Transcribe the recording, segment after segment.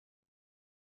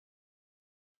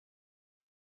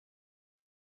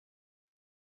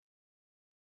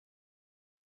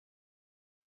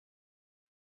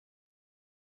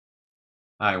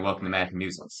Hi, welcome to Math and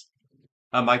Musings.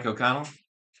 I'm Mike O'Connell,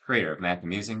 creator of Math and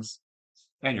Musings,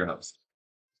 and your host.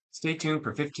 Stay tuned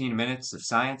for 15 minutes of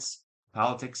science,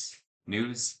 politics,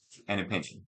 news, and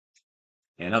opinion.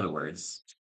 In other words,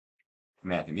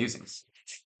 Math and Musings.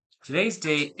 Today's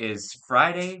date is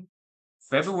Friday,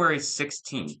 February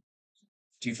 16th,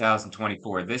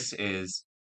 2024. This is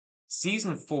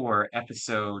season 4,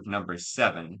 episode number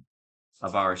 7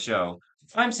 of our show.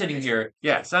 I'm sitting here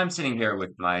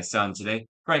with my son today,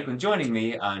 Franklin, joining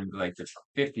me on like the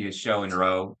 50th show in a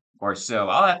row or so.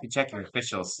 I'll have to check your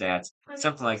official stats,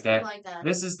 something like Something that. like that.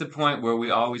 This is the point where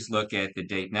we always look at the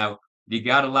date. Now, you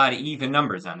got a lot of even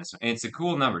numbers on this one. And it's a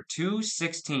cool number, 2,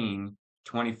 16,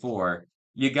 24.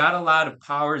 You got a lot of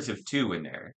powers of 2 in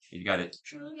there. You got a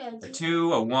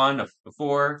 2, a 1, a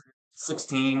 4,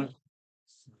 16.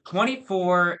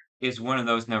 24 is one of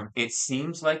those numbers. It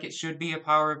seems like it should be a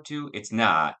power of 2. It's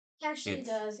not. Actually It's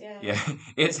does, yeah. yeah,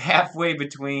 it's halfway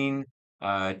between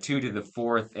 2 to the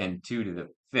fourth and 2 to the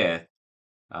fifth.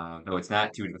 Though it's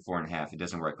not 2 to the 4.5. It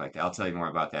doesn't work like that. I'll tell you more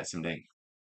about that someday.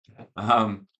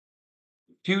 Um,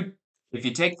 2, if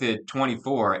you take the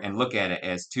 24 and look at it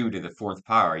as 2 to the fourth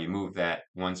power, you move that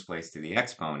ones place to the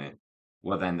exponent.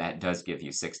 Well, then that does give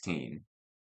you 16.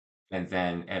 And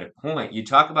then at a point, you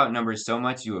talk about numbers so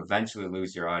much, you eventually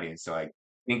lose your audience. So I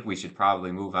think we should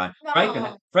probably move on.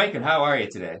 No. Franklin, how are you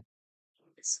today?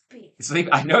 Speak. Sleep.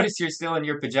 I noticed you're still in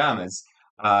your pajamas.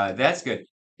 That's good.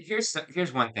 Here's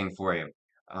one thing for you.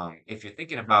 If you're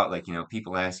thinking about like,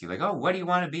 people ask you like, "Oh, what do you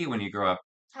want to be when you grow up?"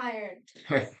 Tired.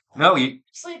 No,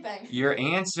 Sleeping. your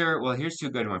answer, well, here's two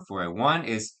good ones for you. One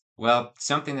is, well,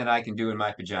 something that I can do in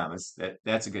my pajamas.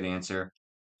 That's a good answer.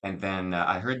 And then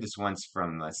I heard this once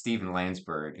from Stephen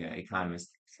Landsberg, economist.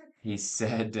 He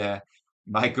said,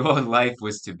 "My goal in life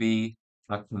was to be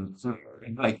a consumer."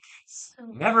 Like,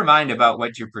 never mind about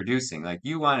what you're producing. Like,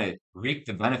 you want to reap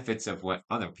the benefits of what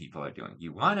other people are doing.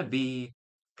 You want to be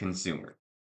consumer.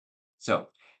 So,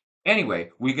 anyway,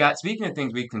 speaking of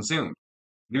things we consume,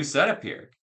 new setup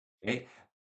here. Okay?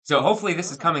 So hopefully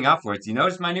this is Oh. coming out for it. Do you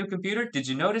notice my new computer? Did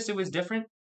you notice it was different?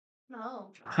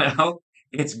 No. No,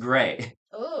 it's gray,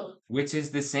 Oh. which is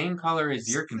the same color as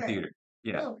your Silver. computer.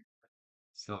 Yeah, Oh.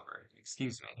 silver.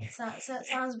 Excuse me.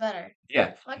 Sounds better.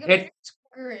 Yeah, My it computer's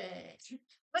great.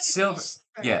 My silver. computer's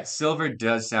Yeah, better. silver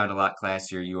does sound a lot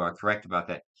classier. You are correct about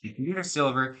that. The computer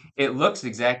silver. It looks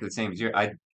exactly the same as your.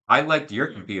 I liked your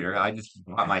computer. I just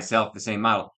bought myself the same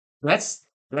model. That's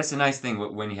a nice thing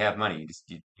when you have money.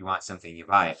 You want something, you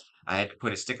buy it. I had to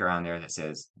put a sticker on there that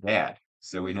says Dad,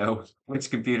 so we know which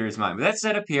computer is mine. But that's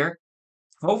set up here.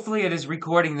 Hopefully it is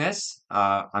recording this.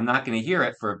 I'm not going to hear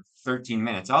it for 13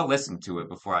 minutes. I'll listen to it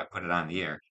before I put it on the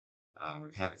air.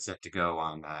 Have it set to go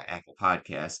on Apple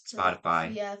Podcasts, So Spotify,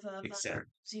 we have etc.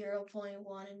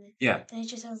 0.1 in it. Yeah. And it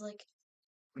just sounds like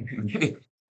Maybe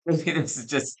this is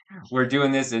just, we're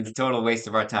doing this. It's a total waste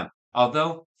of our time.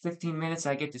 Although 15 minutes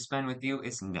I get to spend with you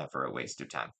is never a waste of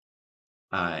time.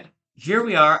 Uh, Here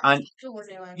we are on so we're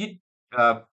doing. you.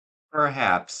 Uh,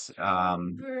 Perhaps.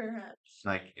 Perhaps.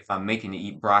 Like if I'm making you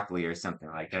eat broccoli or something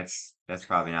like that's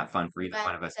probably not fun for either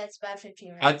one of us. That's bad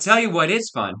 15 I'll minutes. tell you what is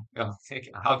fun. Oh,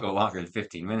 I'll go longer than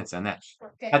 15 minutes on that.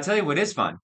 Okay. I'll tell you what is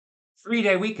fun.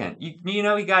 3-day weekend. You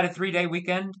know you got a 3-day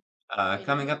weekend We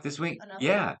coming do? up this week. Another one?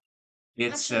 Yeah.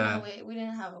 It's Actually, no, we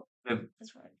didn't have a. uh,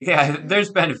 That's right. yeah,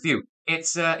 there's been a few.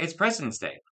 It's President's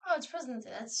Day. Oh, it's President's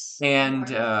Day. That's And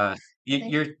important. I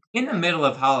think. you're in the middle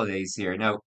of holidays here.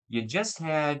 Now, you just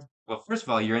had, well, first of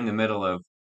all, you're in the middle of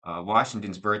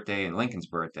Washington's birthday and Lincoln's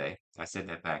birthday. I said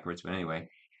that backwards, but anyway.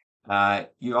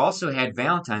 You also had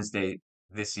Valentine's Day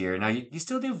this year. Now, you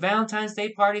still do Valentine's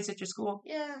Day parties at your school?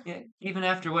 Yeah. Yeah, even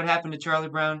after what happened to Charlie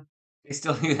Brown, they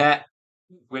still do that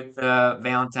with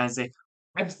Valentine's Day.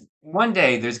 One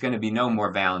day there's going to be no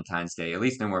more Valentine's Day, at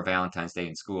least no more Valentine's Day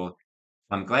in school.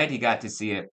 I'm glad you got to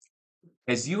see it.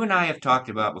 As you and I have talked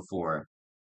about before,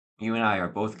 you and I are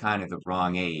both kind of the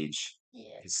wrong age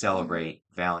Yeah. to celebrate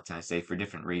Valentine's Day for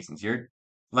different reasons. You're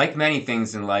like many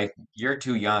things in life, you're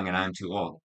too young and I'm too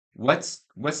old. What's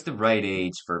the right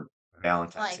age for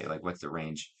Valentine's Day? Like Like what's the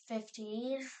range?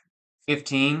 15,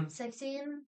 15?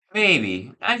 16.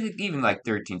 Maybe. I think even like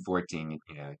 13, 14,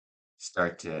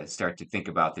 start to think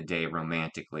about the day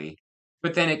romantically.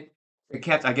 But then it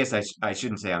caps, I guess I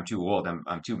shouldn't say I'm too old.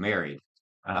 I'm too married.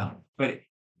 But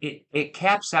it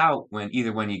caps out when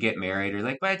you get married or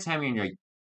like by the time you're in your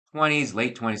 20s,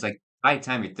 late 20s, like by the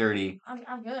time you're 30,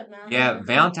 I'm good, man. yeah,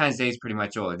 Valentine's Day is pretty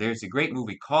much over. There's a great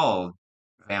movie called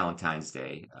Valentine's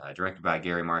Day, directed by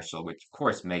Gary Marshall, which of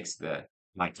course makes the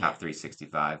my top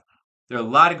 365. There are a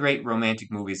lot of great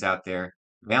romantic movies out there.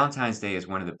 Valentine's Day is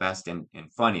one of the best and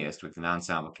funniest with an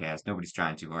ensemble cast. Nobody's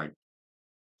trying too hard.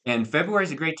 And February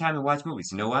is a great time to watch movies.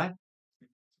 You know why?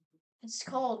 It's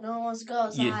cold. No one wants to go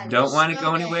You outside. don't There's want to snow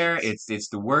go anywhere. days. It's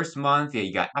the worst month. Yeah,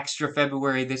 you got extra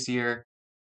February this year,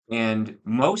 and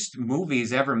most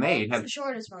movies ever Well, made it's have. the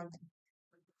shortest month.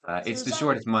 So It's it's the not.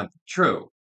 shortest month. True.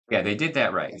 Yeah, they did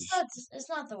that right. It's not. It's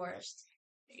not the worst.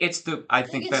 It's the I I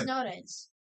think think it's snow days.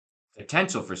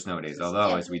 potential for snow days. Although,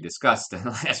 Yeah. as we discussed in the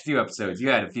last few episodes, you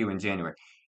had a few in January.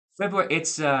 February.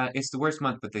 It's the worst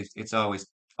month, but it's always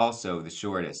also the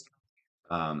shortest.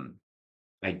 Um,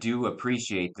 I do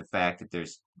appreciate the fact that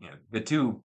there's, the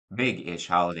two big-ish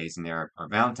holidays in there are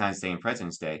Valentine's Day and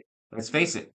President's Day. Let's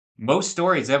face it, most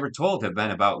stories ever told have been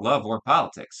about love or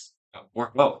politics,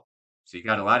 or both. So you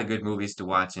got a lot of good movies to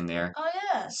watch in there. Oh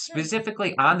yeah. Sure.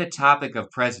 Specifically on the topic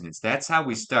of presidents, that's how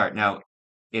we start. Now,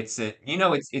 it's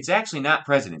actually not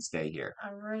President's Day here.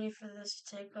 I'm ready for this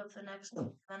to take up the next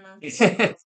minutes.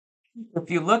 If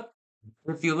you look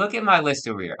If you look at my list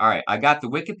over here, all right, I got the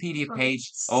Wikipedia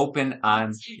page open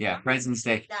on, President's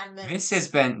Day. 9 minutes. This has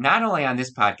been not only on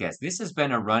this podcast, this has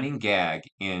been a running gag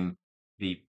in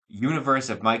the universe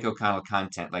of Mike O'Connell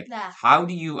content. Like, Yeah. how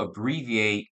do you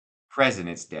abbreviate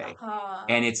President's Day? Uh,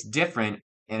 And it's different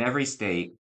in every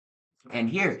state. And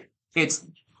here, it's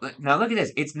now look at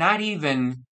this. It's not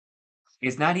even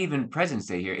President's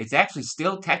Day here. It's actually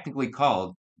still technically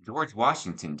called George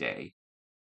Washington Day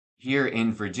here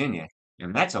in Virginia.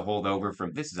 And that's a holdover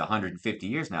from this is 150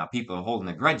 years now. People are holding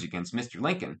a grudge against Mr.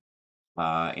 Lincoln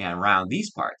and around these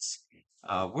parts.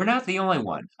 We're not the only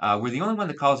one. We're the only one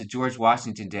that calls it George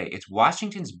Washington Day. It's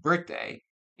Washington's birthday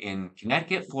in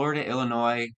Connecticut, Florida,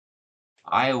 Illinois,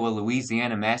 Iowa,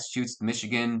 Louisiana, Massachusetts,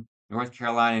 Michigan, North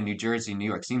Carolina, New Jersey, New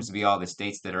York. Seems to be all the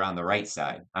states that are on the right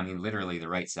side. I mean, literally the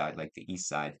right side, like the east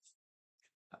side.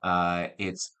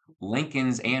 It's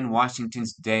Lincoln's and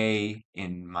Washington's Day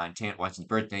in Montana, Washington's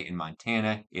birthday in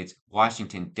Montana. It's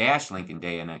Washington dash Lincoln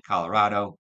Day in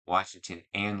Colorado, Washington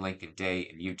and Lincoln Day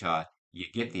in Utah. You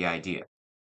get the idea.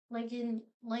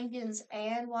 Lincoln's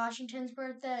and Washington's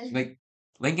birthday. Like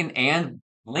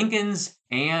Lincoln's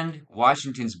and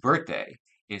Washington's birthday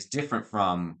is different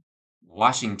from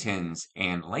Washington's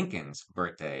and Lincoln's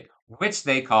birthday, which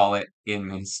they call it in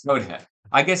Minnesota.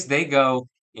 I guess they go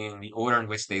in the order in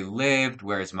which they lived,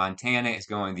 whereas Montana is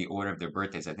going the order of their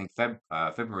birthdays. I think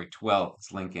February 12th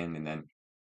is Lincoln, and then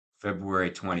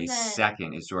February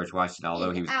 22nd is George Washington,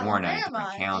 although he was born on a different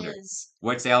Alabama calendar. is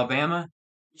What's Alabama?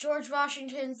 George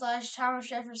Washington / Thomas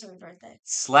Jefferson's birthday.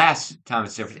 /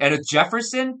 Thomas Jefferson. And a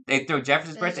Jefferson? They throw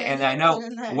Jefferson's birthday, and I know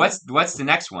what's the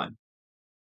next one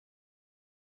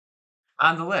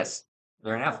on the list?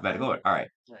 They're in alphabetical order. All right.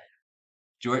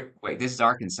 Wait, this is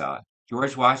Arkansas.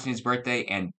 George Washington's birthday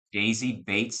and Daisy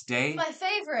Bates Day. My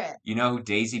favorite. You know who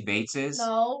Daisy Bates is?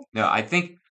 No. No,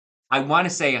 I want to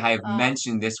say I have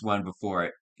mentioned this one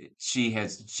before. She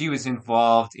was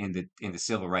involved in the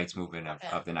civil rights movement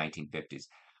of the 1950s.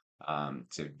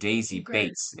 So Daisy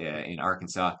Bates in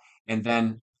Arkansas, and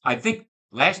then I think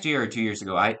last year or 2 years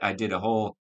ago, I did a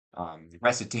whole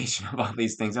recitation of all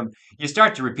these things. You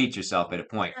start to repeat yourself at a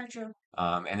point. Not true.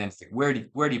 And then it's like, where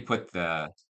do you put the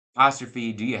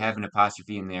apostrophe? Do you have an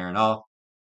apostrophe in there and all?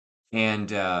 And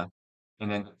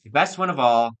then the best one of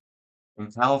all in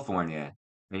California,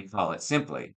 they call it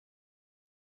simply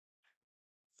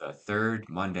the third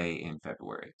Monday in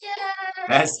February. Yeah.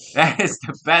 That is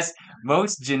the best,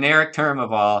 most generic term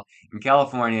of all in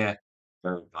California.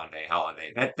 Third Monday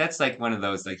holiday. That's like one of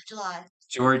those like July.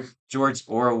 George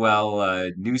Orwell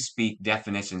newspeak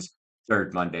definitions.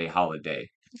 Third Monday holiday,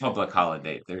 public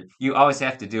holiday. You always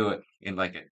have to do it in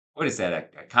like what is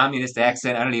that? A communist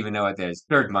accent? I don't even know what that is.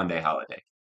 Third Monday holiday.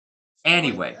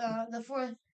 Anyway, the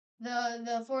 4th.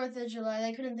 The 4th of July.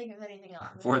 They couldn't think of anything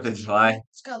else. 4th of July.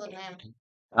 It's called the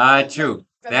name. True.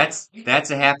 That's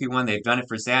a happy one. They've done it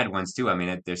for sad ones too. I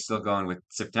mean, they're still going with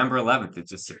September 11th.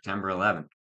 It's just September 11th.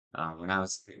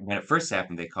 When it first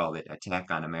happened, they called it Attack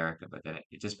on America, but then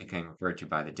it just became referred to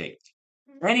by the date.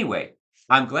 Anyway,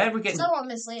 I'm glad we're getting. Somewhat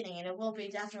misleading, and it will be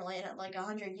definitely in like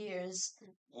 100 years.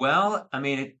 Well, I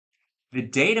mean, the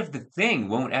date of the thing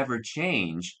won't ever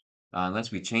change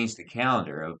unless we change the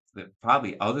calendar.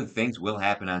 Probably other things will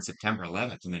happen on September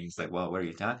 11th, and then it's like, well, what are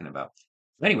you talking about?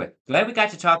 Anyway, glad we got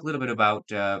to talk a little bit about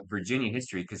Virginia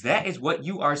history because that is what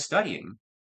you are studying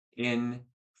in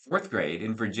 4th grade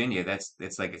in Virginia.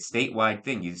 It's like a statewide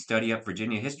thing. You study up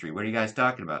Virginia history. What are you guys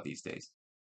talking about these days?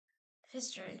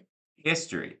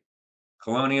 History.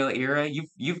 Colonial era.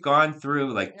 You've gone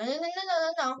through like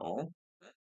No. oh,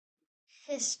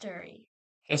 History.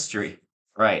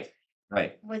 Right.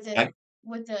 With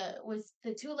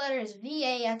the 2 letters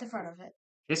VA at the front of it.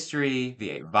 history,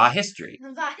 VA history.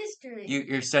 About history.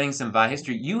 You're studying some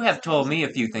history. You have told me a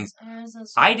few things. So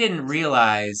I didn't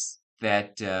realize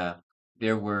that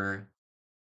there were.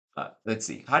 Let's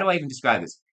see. How do I even describe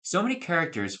this? So many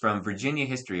characters from Virginia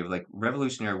history of like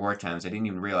Revolutionary War times. I didn't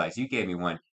even realize. You gave me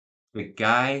one. The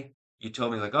guy you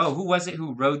told me like, oh, who was it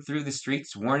who rode through the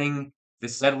streets warning the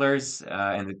settlers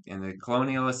and the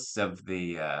colonialists of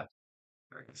the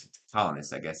or I guess it's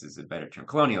colonists, I guess is a better term.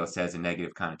 Colonialist has a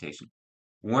negative connotation.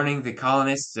 Warning the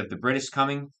colonists of the British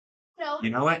coming. No.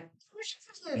 You know what?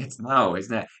 It's It's no, it's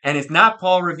not. And it's not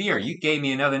Paul Revere. You gave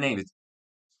me another name. It's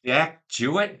Jack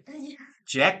Jewett.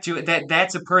 Jack Jewett.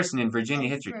 That's a person in Virginia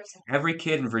history. Every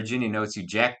kid in Virginia knows who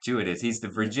Jack Jewett is. He's the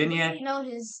Virginia.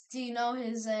 Do you know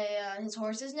his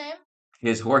horse's name?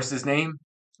 His horse's name?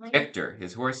 Like, Victor.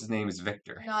 His horse's name is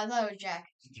Victor. no, I thought it was Jack.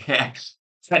 Jack.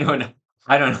 I don't know.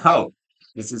 I don't know.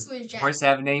 Does his Who is Jack? horse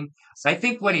have a name? So I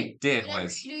think what he did Whenever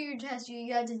was you do your test,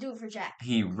 you had to do it for Jack.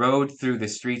 he rode through the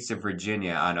streets of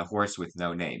Virginia on a horse with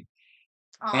no name.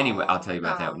 Anyway, I'll tell you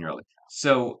about that when you're older.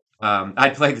 So I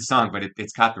played the song, but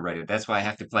it's copyrighted. That's why I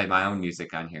have to play my own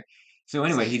music on here. So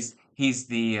anyway, he's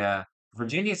the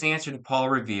Virginia's answer to Paul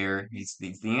Revere. He's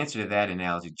the answer to that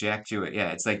analogy. Jack Jewett.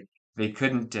 Yeah, it's like they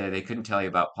couldn't tell you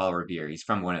about Paul Revere. He's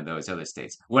from one of those other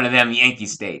states, one of them Yankee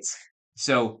states.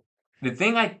 So the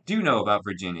thing I do know about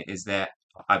Virginia is that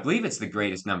I believe it's the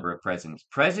greatest number of presidents.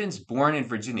 Presidents born in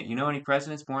Virginia. You know any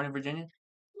presidents born in Virginia?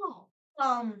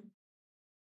 No.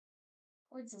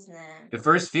 What's his name? The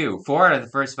first few, 4 out of the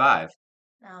first 5.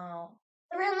 No.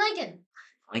 Abraham Lincoln.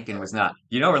 Lincoln was not.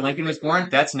 You know where Lincoln was born?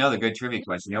 That's another good trivia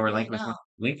question. You know where Lincoln was born?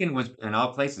 Lincoln was in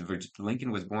all places.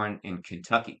 Lincoln was born in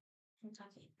Kentucky.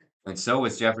 And so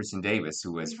was Jefferson Davis,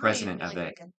 who was president of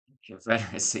the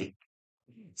Confederacy.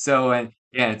 So, and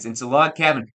yeah, it's a log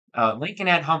cabin. Lincoln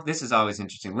had this is always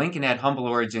interesting. Lincoln had humble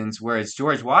origins, whereas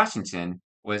George Washington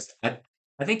was, I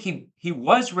think he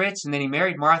was rich, and then he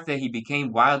married Martha. He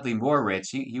became wildly more rich.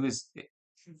 He was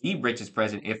the richest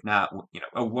president, if not,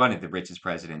 one of the richest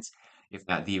presidents, if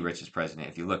not the richest president,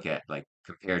 if you look at like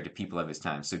compared to people of his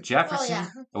time. So Jefferson,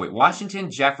 Washington,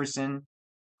 Jefferson,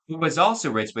 who was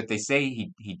also rich, but they say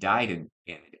he died in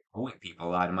owing people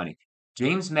a lot of money.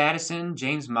 James Madison,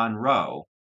 James Monroe,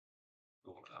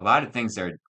 a lot of things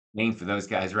are named for those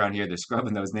guys around here. They're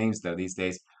scrubbing those names though these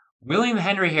days. William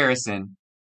Henry Harrison,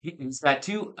 he's got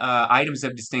 2 items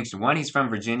of distinction. One, he's from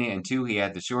Virginia, and 2, he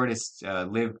had the shortest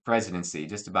lived presidency,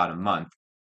 just about a month.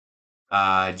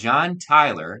 John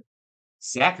Tyler,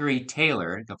 Zachary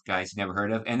Taylor, a couple guys you never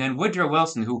heard of, and then Woodrow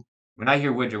Wilson, who, when I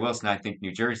hear Woodrow Wilson, I think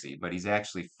New Jersey, but he's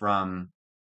actually from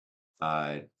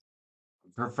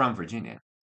Virginia.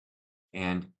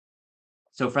 And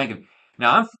so, Frank,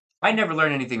 now I never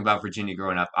learned anything about Virginia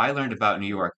growing up. I learned about New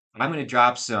York. I'm going to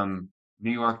drop some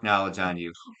New York knowledge on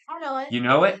you. I know it. You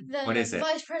know it? What is it?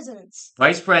 Vice presidents.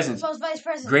 Vice presidents. Most vice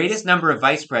presidents. Greatest number of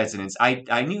vice presidents.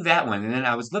 I knew that one, and then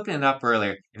I was looking it up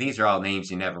earlier. These are all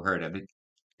names you never heard of.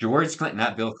 George Clinton,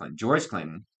 not Bill Clinton. George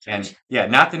Clinton, and yeah,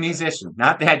 not the musician,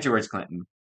 not that George Clinton.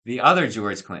 The other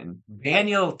George Clinton,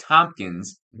 Daniel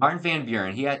Tompkins, Martin Van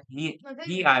Buren.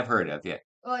 He I've heard of. Yeah.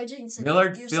 Oh,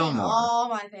 Millard Fillmore. All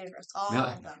my favorites, all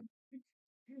of them.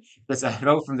 That's a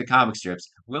note from the comic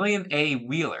strips. William A.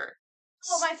 Wheeler.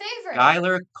 Oh, my favorite.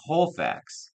 Schuyler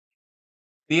Colfax.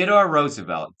 Theodore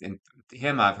Roosevelt, and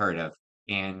him I've heard of,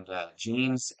 and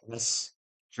James S.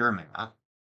 Sherman.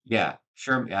 Yeah,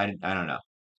 Sherman. I don't know.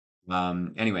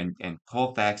 Anyway, and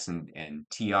Colfax and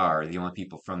TR are the only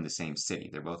people from the same city.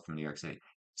 They're both from New York City.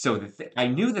 So I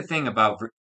knew the thing about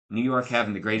New York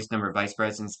having the greatest number of vice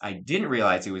presidents. I didn't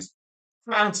realize it was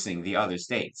trouncing the other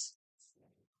states.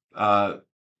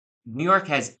 New York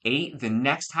has 8. The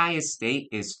next highest state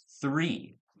is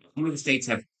 3. Few of the states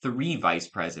have 3 vice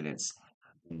presidents.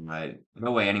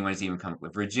 No way anyone has even come up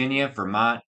with Virginia,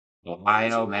 Vermont,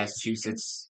 Ohio,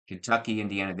 Massachusetts, Kentucky,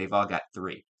 Indiana. They've all got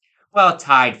 3. Well,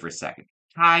 tied for second.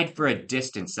 Tied for a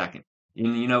distant second.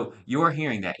 And you're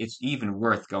hearing that. It's even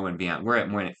worth going beyond. We're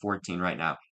at 14 right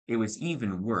now. It was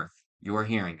even worth your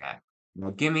hearing that.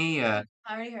 Well, give me I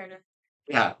already heard it.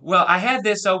 Yeah. Well, I had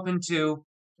this open to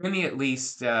give me at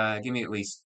least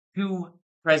 2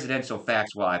 presidential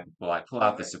facts while I pull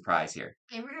out the surprise here.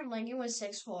 Abraham Lincoln was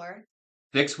 6'4".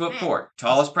 6'4",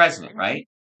 tallest president, right?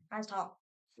 That's tall.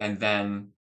 And then,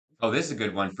 this is a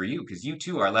good one for you because you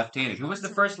too are left-handed. Who was the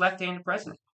first left-handed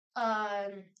president?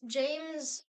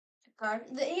 James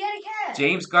Garfield. He had a cat.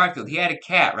 James Garfield. He had a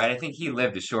cat, right? I think he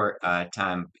lived a short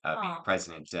time being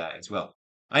president as well.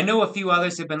 I know a few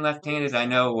others have been left-handed. I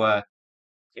know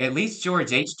At least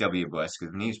George H.W. Bush,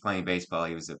 because when he was playing baseball,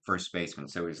 he was a first baseman,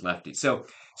 so he was lefty. So,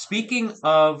 speaking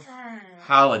of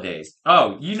holidays,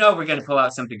 oh, you know we're gonna pull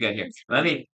out something good here. Let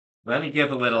me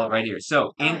give a little right here.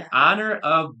 So, in yeah. honor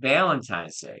of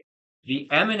Valentine's Day, the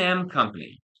M&M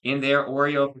company, in their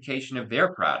Oreoification of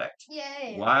their product,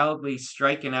 Yay. wildly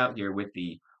striking out here with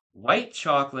the white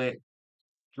chocolate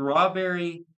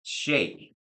strawberry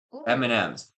shake Ooh,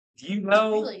 M&Ms. Do you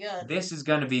know really good. this is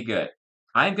going to be good?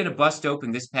 I'm going to bust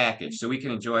open this package so we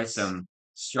can enjoy some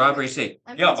strawberry shake.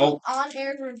 I'm Yeah, gonna do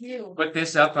on-air review. put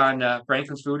this up on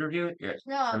Franklin's Food Review. Here,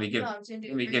 No, let me give no, I'm gonna do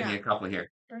let me right give now. you a couple here.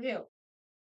 Review.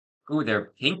 Ooh,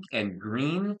 they're pink and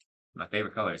green, my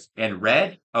favorite colors, and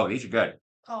red. Oh, these are good.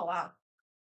 Oh wow.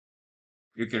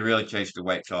 You can really taste the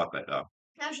white chocolate though.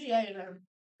 Actually, yeah, you better.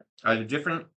 Are the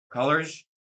different colors,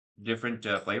 different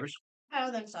flavors? I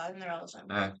don't think so. I think they're all the same.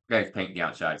 Guys, paint the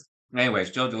outside. Anyway,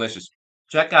 still delicious.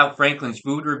 Check out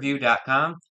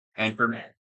franklinsfoodreview.com, and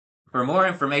for more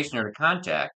information or to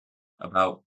contact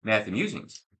about Math and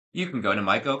Musings, you can go to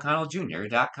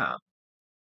MikeO'ConnellJr.com.